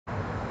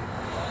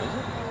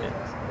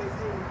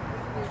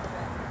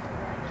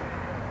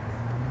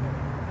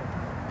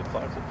The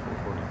clock's at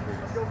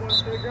 4:43.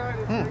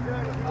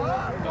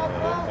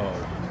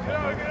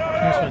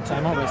 There's been a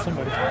timeout by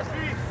somebody.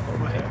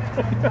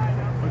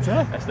 What's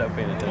that? I stopped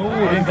paying attention. Oh,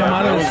 it didn't come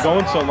out of it was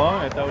going so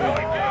long, I thought we...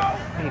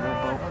 There you go,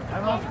 Bo.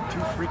 Timeouts are 2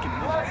 freaking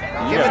minutes.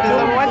 Give it to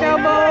someone. Watch out,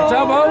 Bo. Watch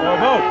out, Bo.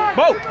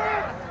 Bo!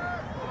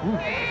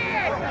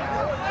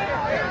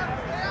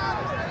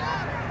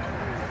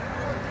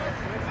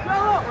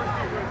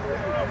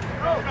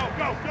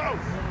 Go!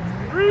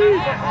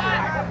 Breathe!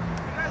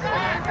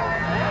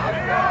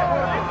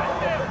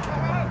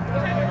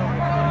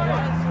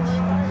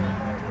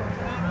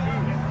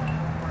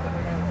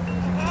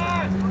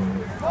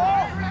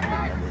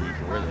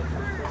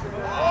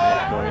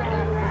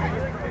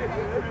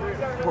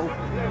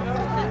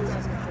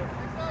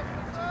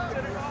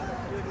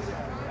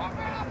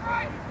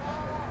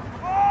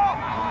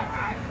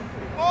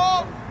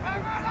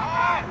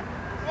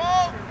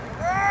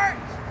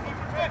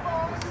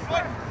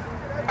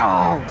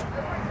 Oh.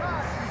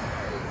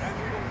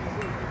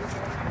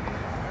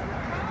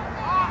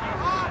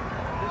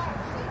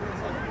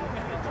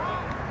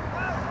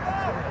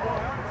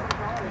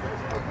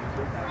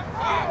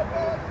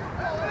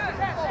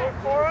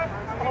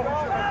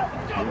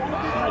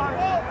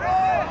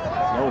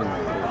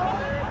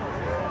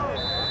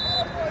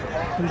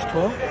 Who's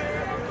 12?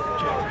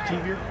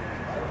 TV.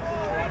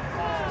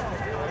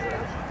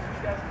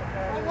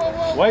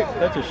 Wait,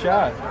 that's a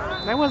shot.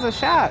 That was a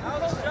shot.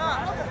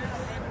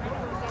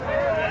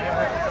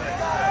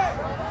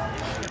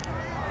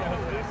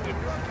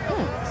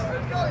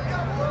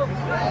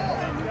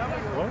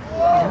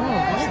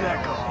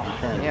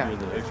 Yeah.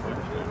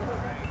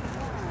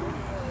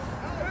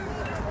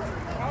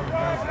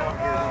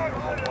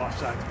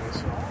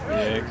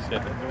 Yeah,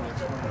 except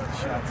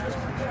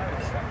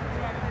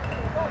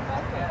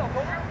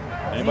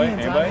Anybody?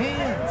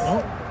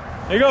 Nope.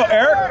 There you go,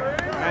 Eric.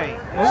 Right.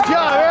 Good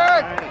job,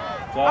 Eric.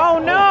 Oh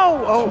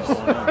no! Oh.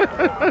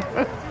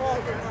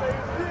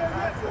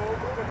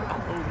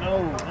 Oh no!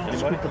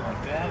 Anybody? Scooping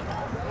like that.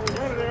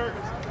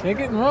 Take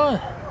it and run.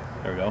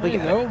 There we go. There you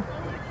go.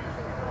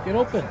 Get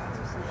open.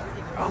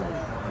 Oh,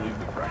 leave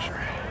the pressure.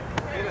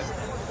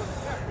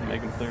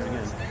 Make him clear it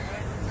again.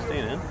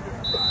 Staying in.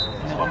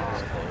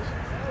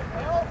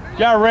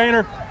 Yeah,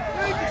 Rainer.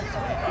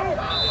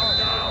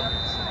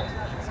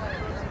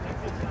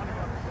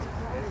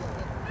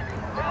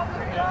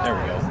 There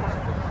we go.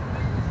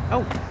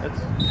 Oh,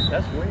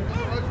 that's weird.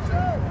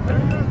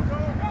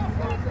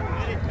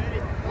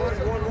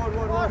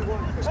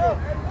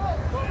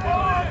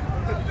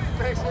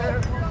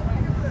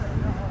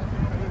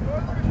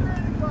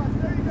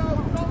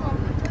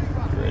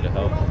 Ready to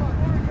help.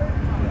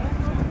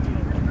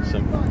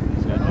 Simple.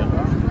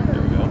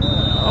 There we go.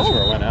 That's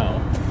where it went out.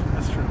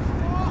 That's true.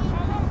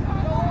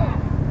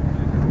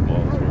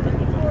 Well, that's where it went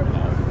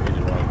out. We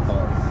did one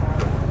call.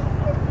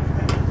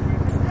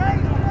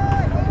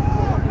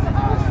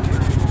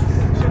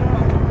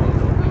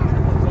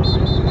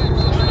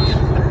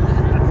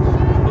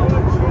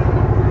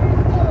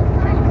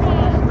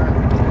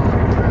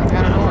 I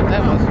don't know what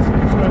that was.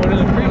 It's going to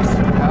the crease.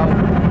 Oh.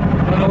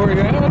 I don't know where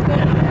you're at with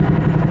that.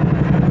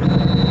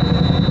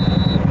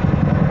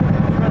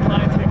 Red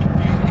lines get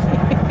confusing.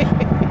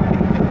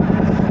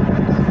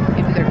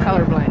 Maybe they're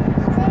colorblind.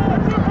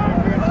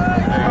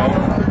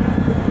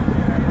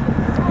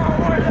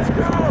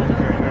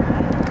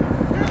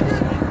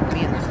 Me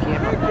and this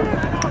camera.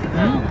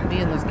 Me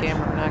and this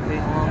camera are not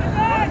getting along.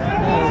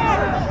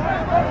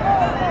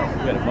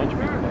 We got a bunch of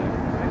people playing.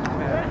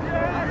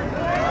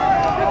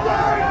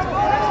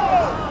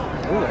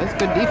 Ooh, that's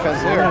good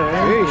defense there.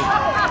 Sheesh.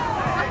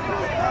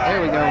 There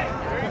we go.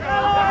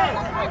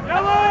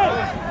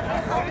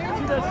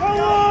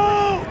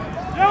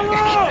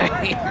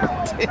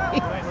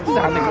 He's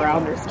on the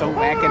ground. They're still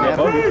whacking at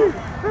him.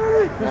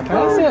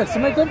 Pass it.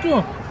 Somebody come to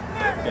him.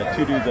 Got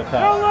two dudes up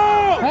top.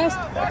 Pass.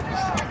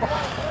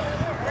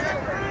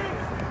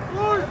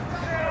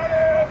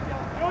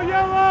 Go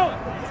yellow!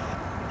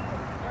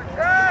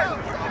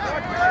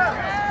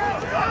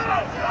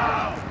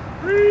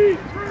 Breathe!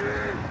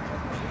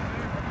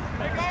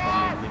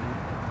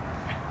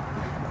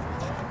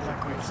 Not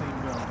quite seen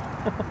go.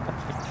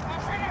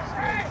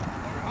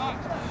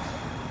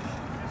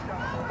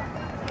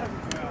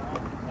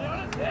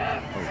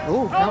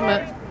 Ooh,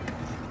 helmet.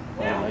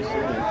 Yeah, nice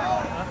shooting.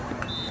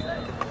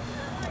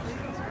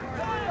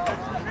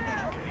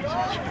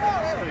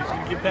 Somebody's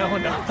going to give that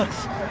one to us.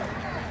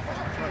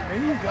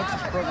 Maybe you got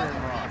this program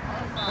wrong.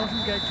 Once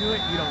he's got to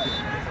it, you don't do it.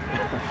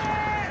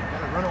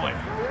 Gotta run away.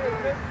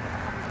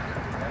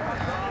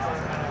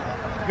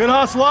 Good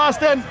hustle,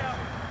 Austin.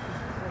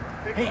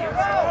 Hey.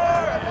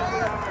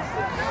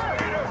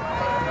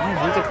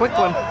 He's a quick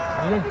one.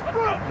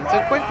 It's a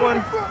quick one.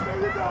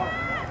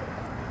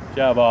 Good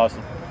job,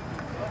 Austin.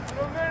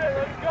 1 minute,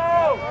 let's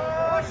go!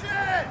 Push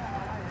it!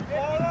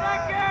 10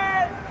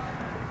 seconds!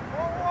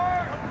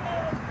 Forward!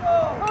 Let's go!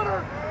 Come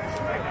on!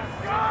 Take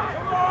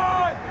a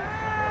run!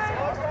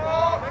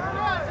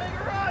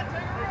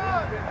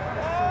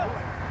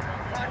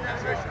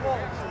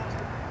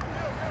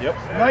 Yep.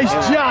 Nice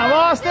job,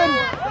 Austin.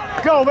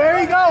 Go,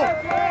 baby, go.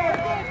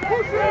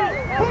 Push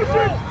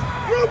it.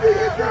 Ruby,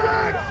 get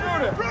that.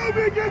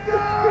 Ruby, get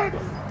that.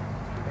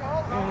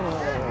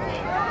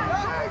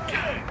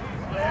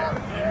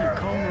 And you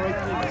come right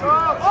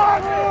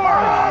there.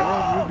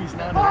 Ruby's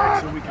not in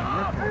it, so we can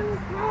rip her.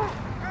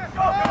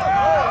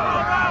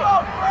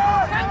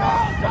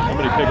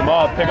 Somebody pick him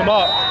up. Pick him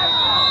up.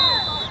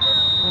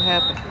 What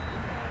happened?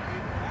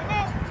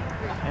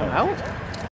 I'm out.